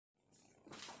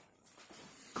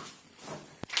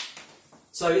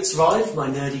So it's arrived, my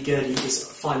Nerdy Gurdy is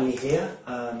finally here.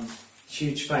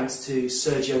 Huge thanks to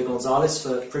Sergio Gonzalez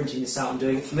for printing this out and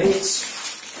doing it for me.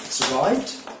 It's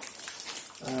arrived.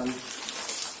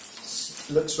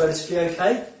 Looks relatively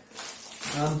okay.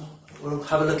 We'll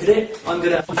have a look at it. I'm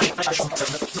going to...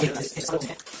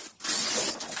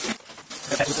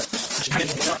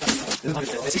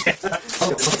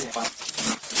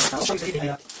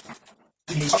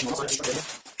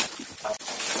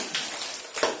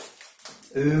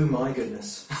 Oh my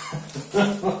goodness. There's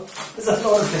a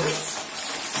lot of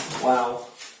bits. Wow.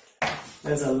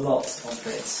 There's a lot of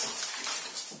bits.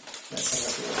 Let's have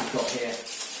a look at what we've got here.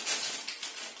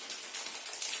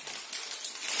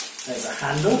 There's a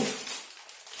handle.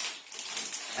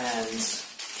 And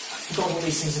I forgot what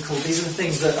these things are called. These are the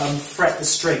things that fret the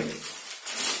string.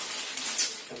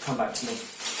 They'll come back to me.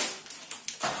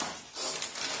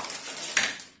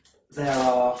 There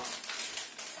are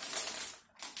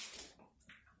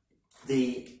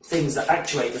the things that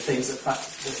actuate the things that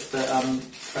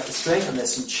fret the string, and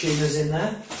there's some tuners in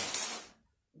there.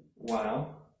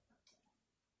 Wow.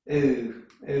 Ooh,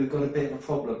 we've got a bit of a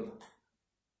problem.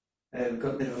 We've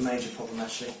got a bit of a major problem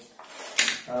actually.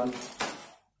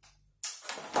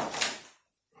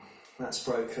 That's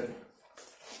broken.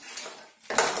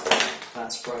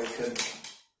 That's broken.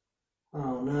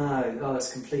 Oh no, oh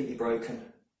it's completely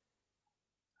broken.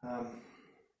 Oh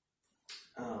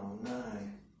no.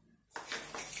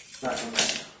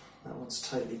 That one's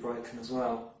totally broken as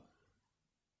well.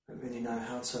 I don't really know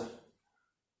how to...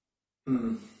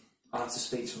 I'll have to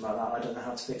speak to them about that. I don't know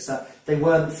how to fix that. They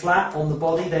weren't flat on the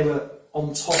body, they were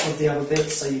on top of the other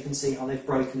bits, so you can see how they've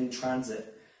broken in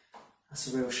transit.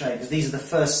 That's a real shame, because these are the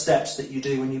first steps that you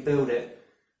do when you build it.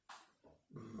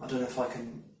 I don't know if I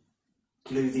can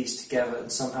glue these together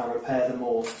and somehow repair them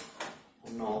all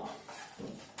or not.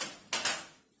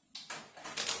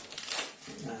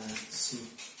 Some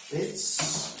bits.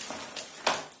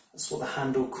 That's what the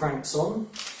handle cranks on.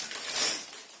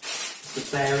 The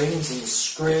bearings and the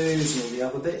screws and all the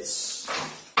other bits.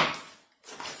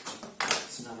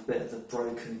 That's another bit of the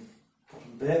broken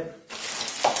bottom bit.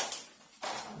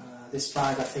 This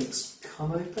bag I think's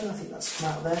come open. I think that's come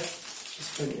out of there.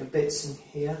 There's plenty of bits in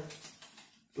here.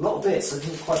 A lot of bits. I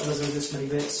didn't quite realise there were this many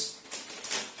bits.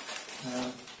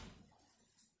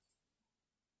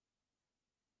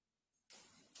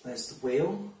 There's the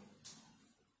wheel,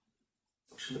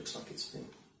 which looks like it's been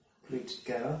glued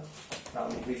together. That'll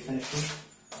need refinishing.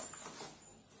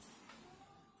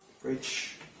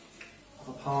 Bridge,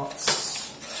 other parts.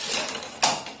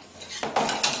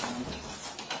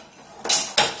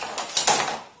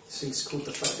 This thing's called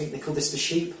I think they call this the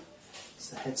sheep. It's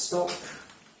the headstock.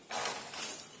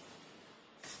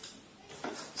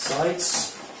 Sides.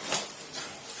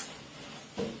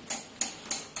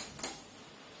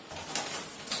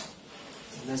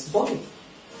 And there's the body.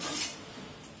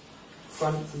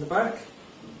 Front and the back.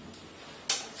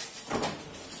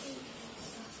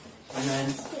 And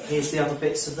then here's the other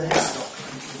bits of the headstock.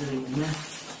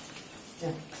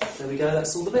 Yeah, there we go,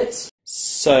 that's all the bits.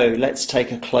 So let's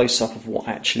take a close-up of what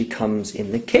actually comes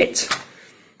in the kit.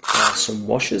 There are some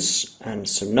washers and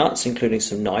some nuts, including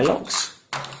some nylocks.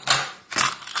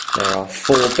 There are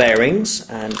 4 bearings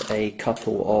and a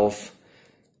couple of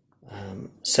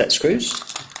set screws.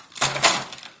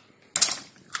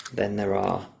 Then there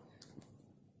are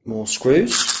more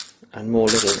screws and more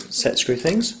little set screw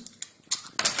things.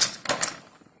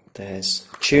 There's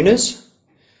tuners.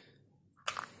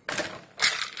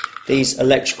 These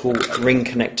electrical ring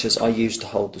connectors are used to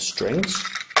hold the strings.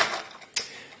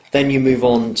 Then you move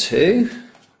on to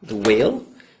the wheel,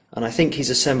 and I think he's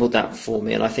assembled that for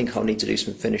me, and I think I'll need to do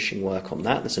some finishing work on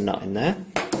that. There's a nut in there.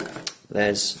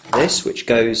 There's this, which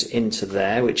goes into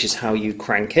there, which is how you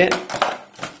crank it.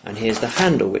 And here's the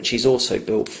handle, which he's also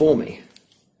built for me.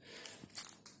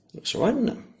 Looks alright, doesn't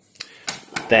it?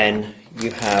 Then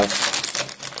you have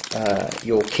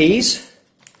your keys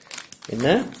in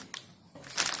there.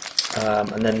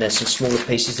 And then there's some smaller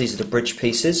pieces. These are the bridge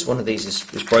pieces. One of these is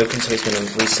broken, so he's going to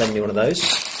resend me one of those.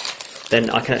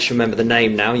 Then I can actually remember the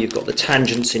name now. You've got the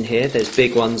tangents in here. There's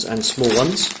big ones and small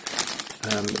ones.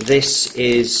 This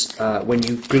is when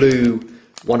you glue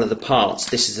one of the parts.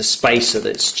 This is a spacer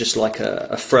that's just like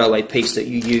a throwaway piece that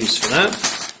you use for that.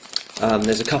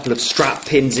 There's a couple of strap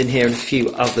pins in here and a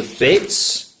few other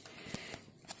bits.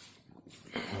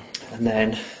 And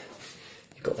then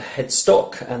you've got the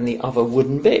headstock and the other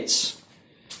wooden bits.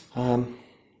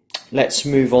 Let's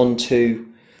move on to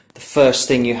the first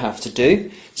thing you have to do.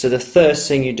 So the first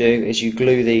thing you do is you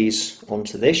glue these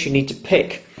onto this. You need to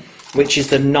pick which is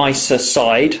the nicer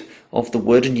side of the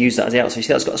wood and use that as the outside.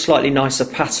 See, that's got a slightly nicer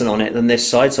pattern on it than this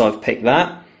side, so I've picked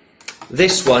that.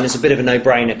 This one is a bit of a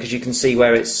no-brainer because you can see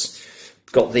where it's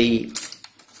got the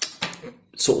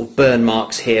sort of burn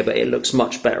marks here, but it looks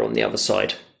much better on the other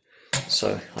side.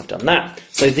 So I've done that.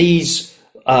 So these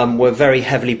were very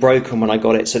heavily broken when I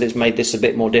got it, so this made this a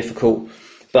bit more difficult,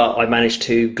 but I managed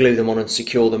to glue them on and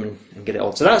secure them and get it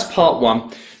on. So that's part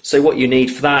one. So what you need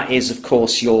for that is, of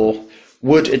course, your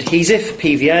wood adhesive,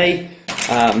 PVA,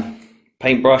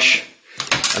 paintbrush,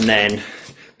 and then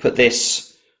put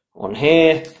this on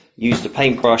here, use the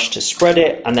paintbrush to spread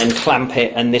it, and then clamp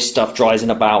it, and this stuff dries in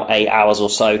about 8 hours or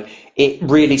so. It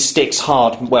really sticks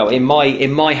hard. Well, in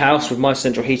my house with my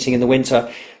central heating in the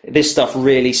winter, this stuff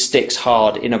really sticks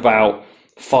hard in about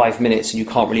 5 minutes, and you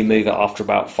can't really move it after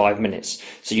about 5 minutes.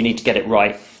 So you need to get it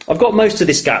right. I've got most of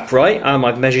this gap right.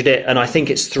 I've measured it, and I think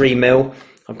it's 3 mil.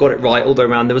 I've got it right all the way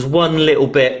around. There was one little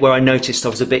bit where I noticed I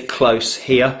was a bit close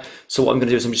here. So what I'm going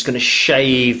to do is I'm just going to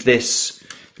shave this.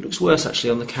 It looks worse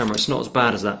actually on the camera. It's not as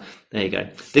bad as that. There you go.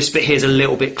 This bit here is a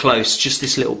little bit close, just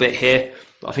this little bit here.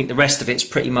 But I think the rest of it's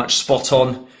pretty much spot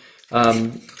on.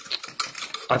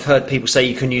 I've heard people say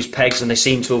you can use pegs, and they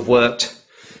seem to have worked.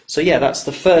 So yeah, that's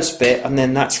the first bit, and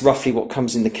then that's roughly what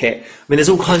comes in the kit. I mean, there's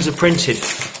all kinds of printed.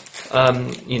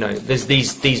 You know, there's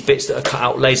these bits that are cut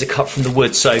out, laser cut from the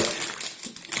wood. So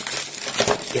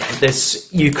yeah,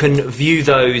 you can view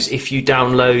those if you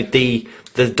download the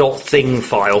 .thing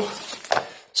file.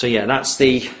 So yeah, that's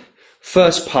the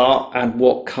first part and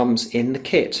what comes in the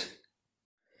kit.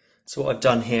 So what I've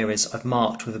done here is I've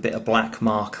marked with a bit of black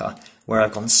marker where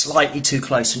I've gone slightly too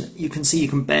close, and you can see, you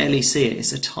can barely see it.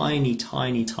 It's a tiny,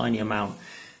 tiny, tiny amount.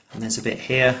 And there's a bit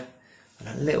here and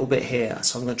a little bit here.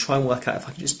 So I'm going to try and work out if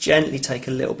I can just gently take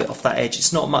a little bit off that edge.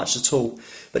 It's not much at all,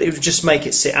 but it would just make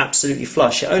it sit absolutely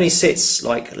flush. It only sits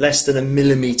like less than 1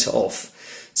 millimeter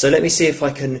off. So let me see if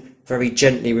I can very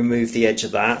gently remove the edge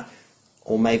of that,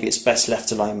 or maybe it's best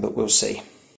left alone, but we'll see.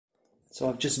 So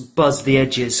I've just buzzed the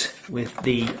edges with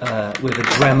a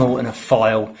Dremel and a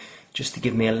file, just to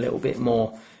give me a little bit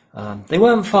more. They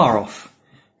weren't far off,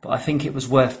 but I think it was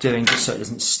worth doing just so it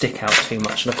doesn't stick out too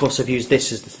much. And of course I've used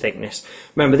this as the thickness.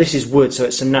 Remember, this is wood, so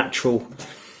it's a natural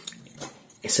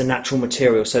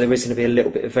material, so there is going to be a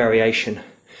little bit of variation, a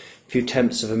few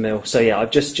tenths of a mil. So yeah,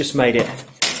 I've just made it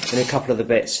in a couple of the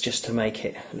bits just to make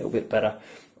it a little bit better.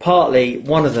 Partly,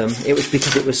 one of them,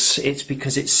 it's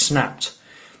because it snapped,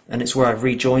 and it's where I've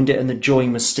rejoined it, and the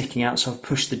join was sticking out, so I've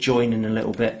pushed the join in a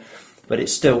little bit, but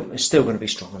it's still going to be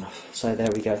strong enough. So there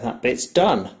we go, that bit's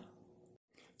done.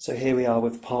 So here we are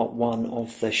with part one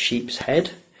of the sheep's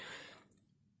head.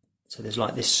 So there's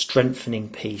like this strengthening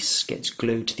piece gets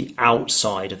glued to the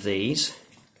outside of these.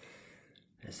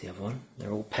 There's the other one.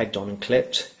 They're all pegged on and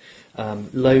clipped.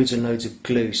 Loads and loads of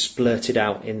glue splurted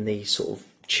out in these sort of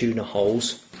tuner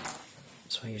holes.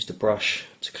 So I used a brush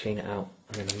to clean it out,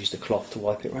 and then I used a cloth to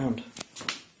wipe it round.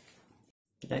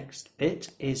 The next bit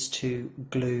is to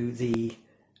glue the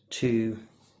two.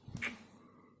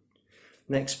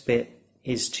 Next bit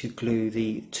is to glue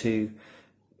the two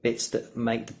bits that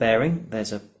make the bearing.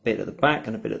 There's a bit at the back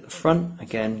and a bit at the front.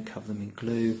 Again, cover them in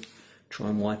glue. Try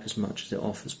and wipe as much of it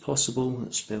off as possible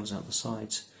that spills out the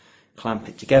sides. Clamp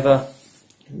it together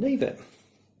and leave it.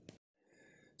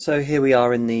 So here we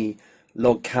are in the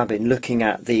log cabin looking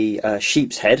at the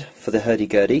sheep's head for the Hurdy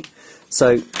Gurdy.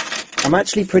 So I'm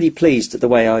actually pretty pleased at the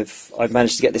way I've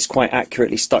managed to get this quite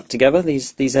accurately stuck together.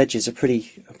 These edges are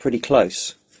pretty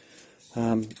close.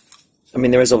 I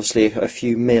mean, there is obviously a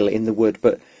few mil in the wood,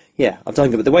 but yeah, I've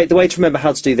done good. But the way to remember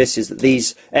how to do this is that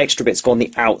these extra bits go on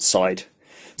the outside.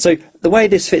 So the way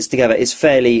this fits together is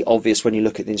fairly obvious when you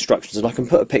look at the instructions, and I can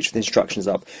put a picture of the instructions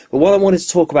up. But what I wanted to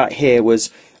talk about here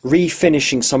was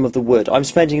refinishing some of the wood. I'm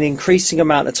spending an increasing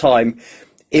amount of time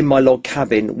in my log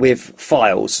cabin with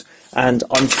files, and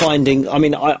I'm finding, I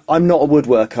mean, I'm not a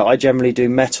woodworker. I generally do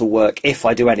metal work, if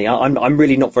I do any. I'm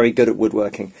really not very good at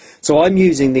woodworking. So I'm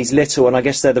using these little, and I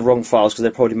guess they're the wrong files because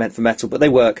they're probably meant for metal, but they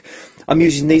work. I'm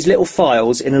using these little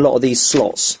files in a lot of these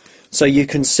slots. So you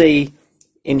can see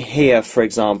in here, for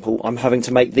example, I'm having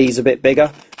to make these a bit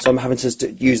bigger. So I'm having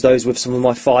to use those with some of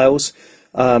my files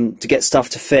to get stuff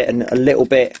to fit, and a little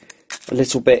bit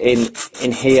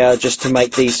in here just to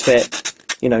make these fit.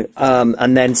 You know,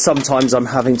 and then sometimes I'm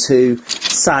having to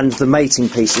sand the mating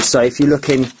pieces. So if you look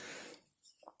in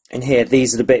here,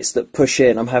 these are the bits that push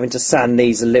in. I'm having to sand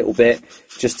these a little bit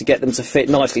just to get them to fit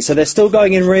nicely. So they're still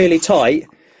going in really tight,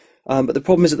 but the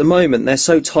problem is at the moment they're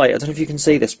so tight. I don't know if you can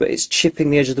see this, but it's chipping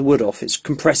the edge of the wood off. It's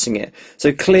compressing it.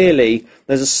 So clearly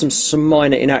there's some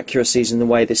minor inaccuracies in the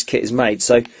way this kit is made.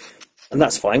 So, and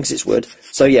that's fine because it's wood.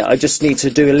 So yeah, I just need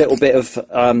to do a little bit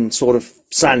of sort of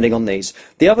sanding on these.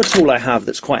 The other tool I have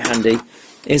that's quite handy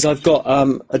is I've got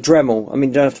a Dremel. I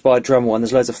mean, you don't have to buy a Dremel one,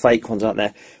 there's loads of fake ones out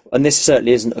there. And this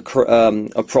certainly isn't a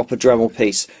proper Dremel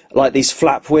piece. Like these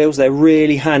flap wheels, they're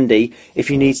really handy if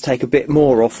you need to take a bit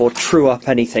more off or true up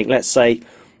anything, let's say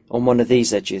on one of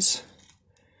these edges.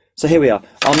 So here we are.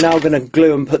 I'm now going to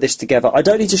glue and put this together. I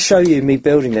don't need to show you me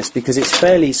building this because it's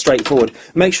fairly straightforward.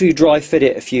 Make sure you dry fit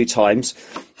it a few times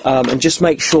and just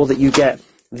make sure that you get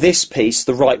this piece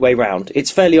the right way round.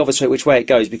 It's fairly obvious which way it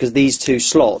goes because these two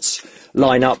slots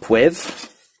line up with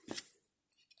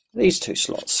these two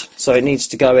slots. So it needs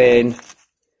to go in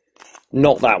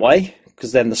not that way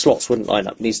because then the slots wouldn't line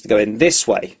up. It needs to go in this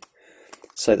way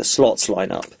so the slots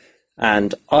line up.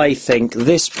 And I think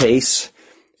this piece,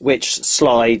 which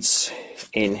slides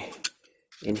in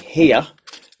here,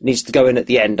 needs to go in at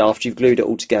the end after you've glued it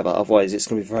all together. Otherwise it's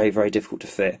going to be very, very difficult to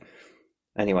fit.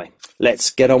 Anyway, let's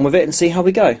get on with it and see how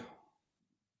we go.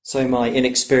 So my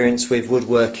inexperience with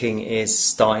woodworking is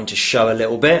starting to show a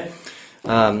little bit.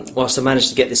 Whilst I managed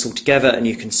to get this all together, and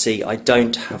you can see I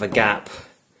don't have a gap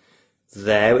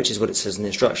there, which is what it says in the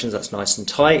instructions. That's nice and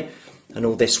tight, and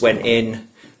all this went in.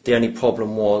 The only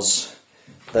problem was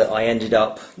that I ended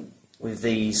up with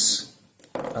these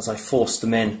as I forced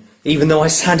them in. Even though I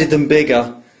sanded them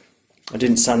bigger, I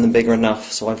didn't sand them bigger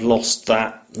enough, so I've lost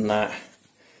that and that.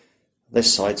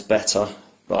 This side's better,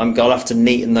 but I'll have to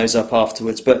neaten those up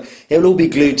afterwards. But it'll all be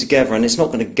glued together and it's not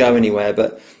going to go anywhere.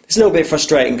 But it's a little bit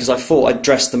frustrating because I thought I'd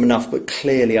dressed them enough, but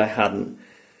clearly I hadn't.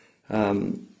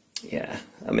 Yeah,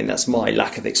 I mean, that's my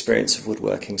lack of experience of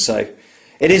woodworking. So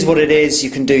it is what it is. You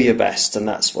can do your best, and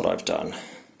that's what I've done.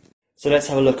 So let's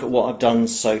have a look at what I've done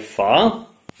so far.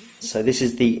 So this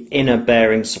is the inner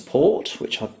bearing support,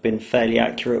 which I've been fairly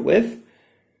accurate with.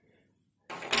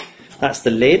 That's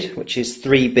the lid, which is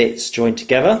 3 bits joined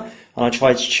together. And I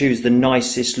tried to choose the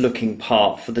nicest looking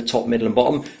part for the top, middle and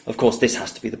bottom. Of course, this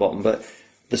has to be the bottom, but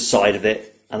the side of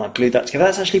it. And I've glued that together.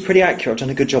 That's actually pretty accurate. I've done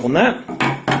a good job on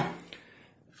that.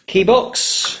 Key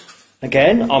box.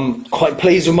 Again, I'm quite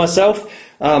pleased with myself.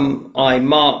 I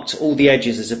marked all the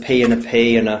edges as a P and a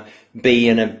P and a B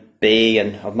and a B,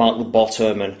 and I've marked the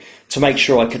bottom and to make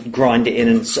sure I could grind it in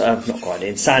and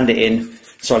sand it in.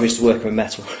 Sorry, I'm used to working with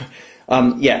metal.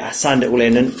 Yeah, sand it all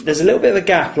in, and there's a little bit of a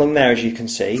gap along there as you can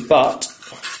see, but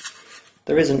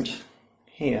there isn't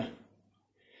here.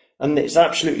 And it's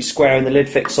absolutely square and the lid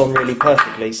fits on really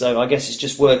perfectly, so I guess it's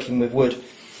just working with wood.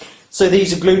 So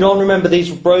these are glued on. Remember, these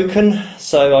were broken,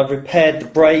 so I've repaired the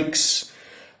breaks.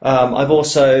 I've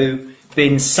also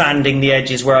been sanding the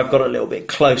edges where I've got it a little bit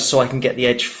close so I can get the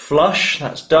edge flush.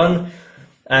 That's done.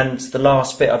 And the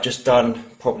last bit I've just done,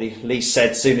 probably least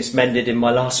said, soonest mended in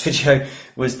my last video,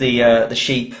 was the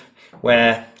sheep,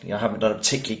 where I haven't done a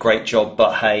particularly great job,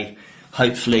 but hey,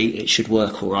 hopefully it should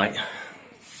work all right.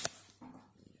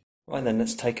 Right then,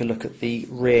 let's take a look at the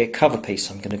rear cover piece.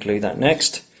 I'm going to glue that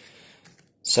next.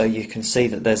 So you can see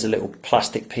that there's a little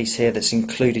plastic piece here that's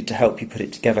included to help you put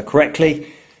it together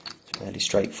correctly. It's fairly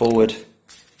straightforward.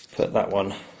 Put that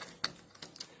one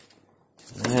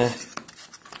there.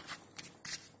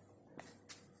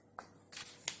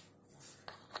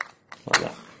 Like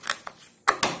that.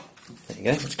 There you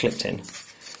go, it's clipped in.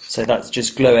 So that's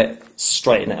just glue it,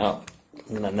 straighten it up,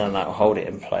 and then that will hold it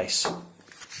in place.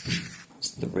 It's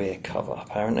the rear cover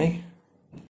apparently.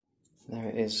 There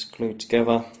it is, glued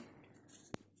together.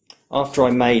 After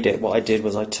I made it, what I did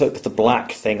was I took the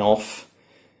black thing off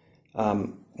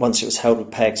once it was held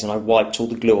with pegs, and I wiped all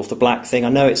the glue off the black thing. I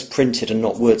know it's printed and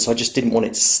not wood, so I just didn't want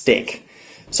it to stick.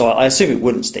 So I assume it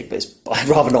wouldn't stick, but I'd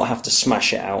rather not have to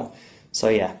smash it out. So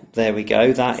yeah, there we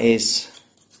go. That is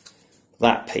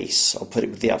that piece. I'll put it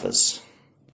with the others.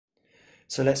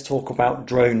 So let's talk about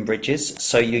drone bridges.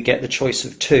 So you get the choice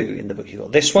of 2 in the book. You've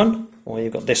got this one or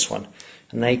you've got this one.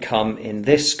 And they come in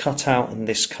this cutout and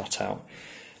this cutout.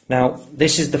 Now,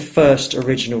 this is the first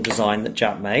original design that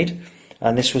Jap made,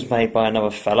 and this was made by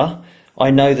another fella.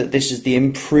 I know that this is the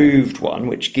improved one,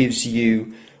 which gives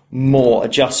you more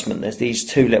adjustment. There's these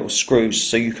 2 little screws,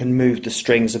 so you can move the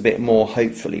strings a bit more,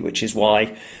 hopefully, which is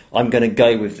why I'm going to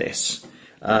go with this.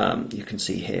 You can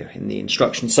see here in the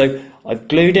instructions. So I've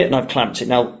glued it and I've clamped it.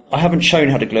 Now, I haven't shown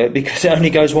how to glue it because it only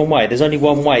goes one way. There's only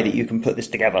one way that you can put this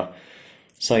together.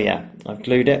 So yeah, I've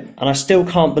glued it, and I still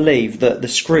can't believe that the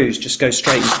screws just go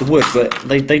straight into the wood, but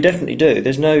they definitely do.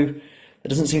 There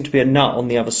doesn't seem to be a nut on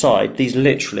the other side. These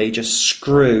literally just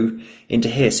screw into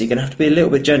here, so you're going to have to be a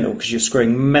little bit gentle because you're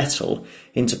screwing metal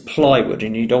into plywood,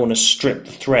 and you don't want to strip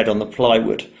the thread on the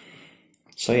plywood.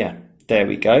 So yeah, there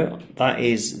we go. That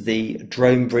is the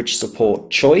drone bridge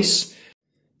support choice.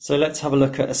 So let's have a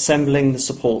look at assembling the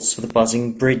supports for the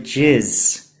buzzing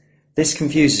bridges. this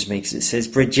confuses me because it says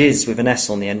bridges with an S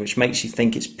on the end, which makes you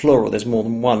think it's plural, there's more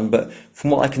than one, but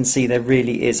from what I can see there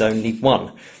really is only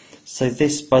one. So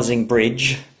this buzzing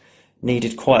bridge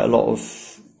needed quite a lot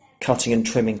of cutting and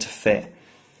trimming to fit.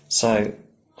 So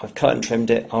I've cut and trimmed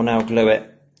it, I'll now glue it.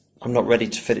 I'm not ready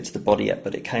to fit it to the body yet,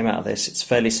 but it came out of this. It's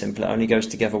fairly simple, it only goes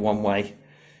together one way.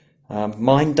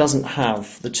 Mine doesn't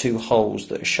have the two holes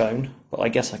that are shown, but I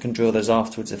guess I can drill those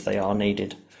afterwards if they are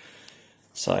needed.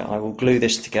 So I will glue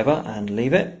this together and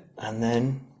leave it, and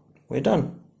then we're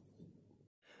done.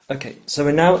 Okay, so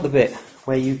we're now at the bit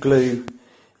where you glue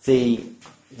the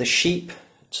sheep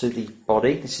to the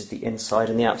body. This is the inside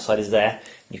and the outside is there.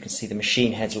 You can see the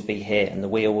machine heads will be here and the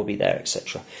wheel will be there,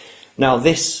 etc. Now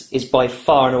this is by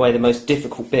far and away the most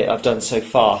difficult bit I've done so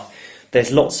far.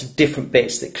 There's lots of different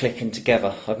bits that click in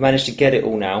together. I've managed to get it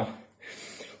all now,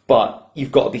 but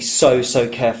you've got to be so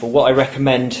careful. What I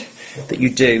recommend that you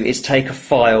do is take a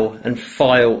file and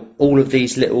file all of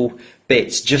these little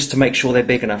bits just to make sure they're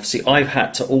big enough. See, I've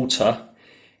had to alter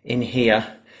in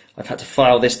here. I've had to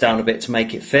file this down a bit to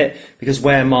make it fit, because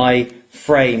where my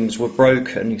frames were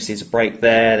broken, you see there's a break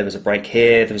there was a break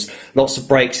here, there was lots of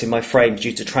breaks in my frames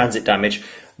due to transit damage.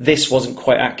 This wasn't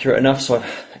quite accurate enough, so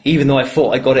even though I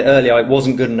thought I got it earlier, it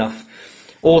wasn't good enough.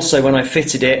 Also, when I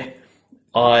fitted it,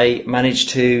 I managed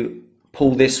to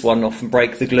pull this one off and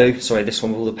break the glue. Sorry, this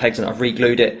one with all the pegs, and I've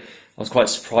re-glued it. I was quite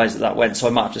surprised that went, so I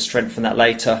might have to strengthen that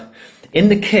later. In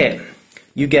the kit,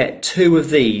 you get two of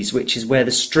these, which is where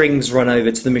the strings run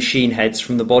over to the machine heads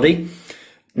from the body.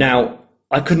 Now,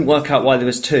 I couldn't work out why there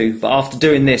was two, but after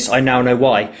doing this, I now know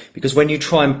why. Because when you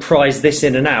try and prise this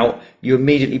in and out, you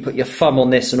immediately put your thumb on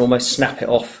this and almost snap it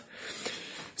off.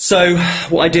 So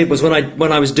what I did was when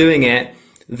I was doing it,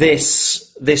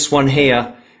 this one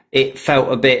here, it felt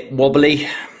a bit wobbly,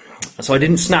 so I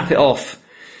didn't snap it off.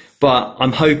 But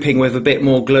I'm hoping with a bit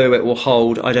more glue it will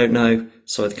hold. I don't know.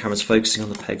 Sorry, the camera's focusing on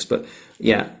the pegs, but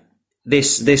yeah,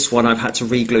 this one I've had to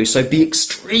re-glue. So be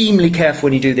extremely careful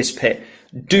when you do this pit.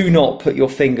 Do not put your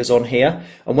fingers on here,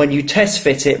 and when you test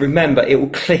fit it, remember it will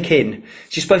click in. So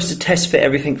you're supposed to test fit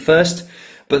everything first,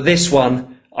 but this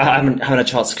one, I haven't had a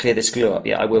chance to clear this glue up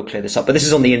yet. I will clear this up, but this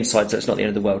is on the inside, so it's not the end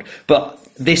of the world. But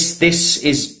this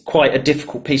is quite a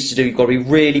difficult piece to do. You've got to be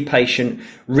really patient,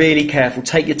 really careful,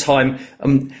 take your time.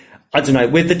 I don't know,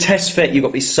 with the test fit, you've got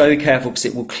to be so careful because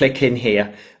it will click in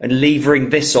here, and levering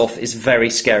this off is very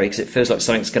scary because it feels like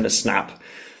something's going to snap.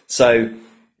 So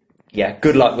yeah,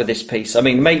 good luck with this piece. I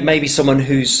mean, maybe someone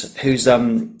who's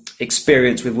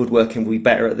experienced with woodworking will be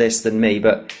better at this than me,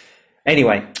 but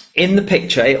anyway, in the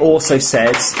picture it also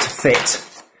says to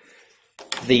fit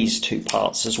these two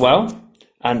parts as well,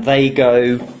 and they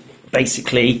go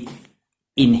basically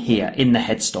in here, in the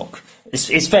headstock.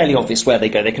 It's fairly obvious where they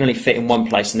go. They can only fit in one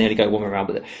place and they only go one way around.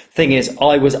 But the thing is,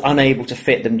 I was unable to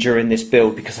fit them during this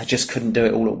build because I just couldn't do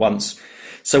it all at once.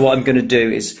 So what I'm going to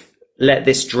do is let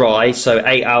this dry. So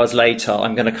 8 hours later,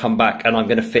 I'm going to come back and I'm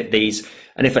going to fit these.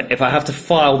 And if I have to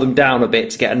file them down a bit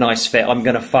to get a nice fit, I'm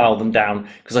going to file them down,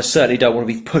 because I certainly don't want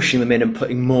to be pushing them in and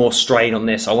putting more strain on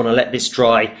this. I want to let this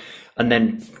dry and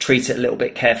then treat it a little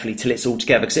bit carefully till it's all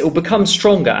together, because it will become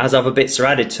stronger as other bits are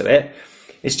added to it.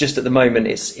 It's just at the moment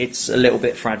it's a little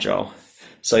bit fragile.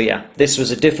 So yeah, this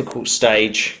was a difficult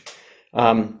stage.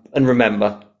 And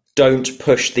remember, don't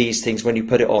push these things when you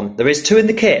put it on. There is two in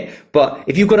the kit, but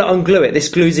if you've got to unglue it, this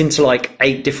glues into like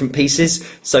 8 different pieces.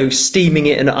 So steaming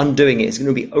it and undoing it is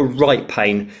going to be a right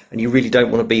pain, and you really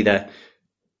don't want to be there.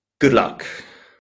 Good luck.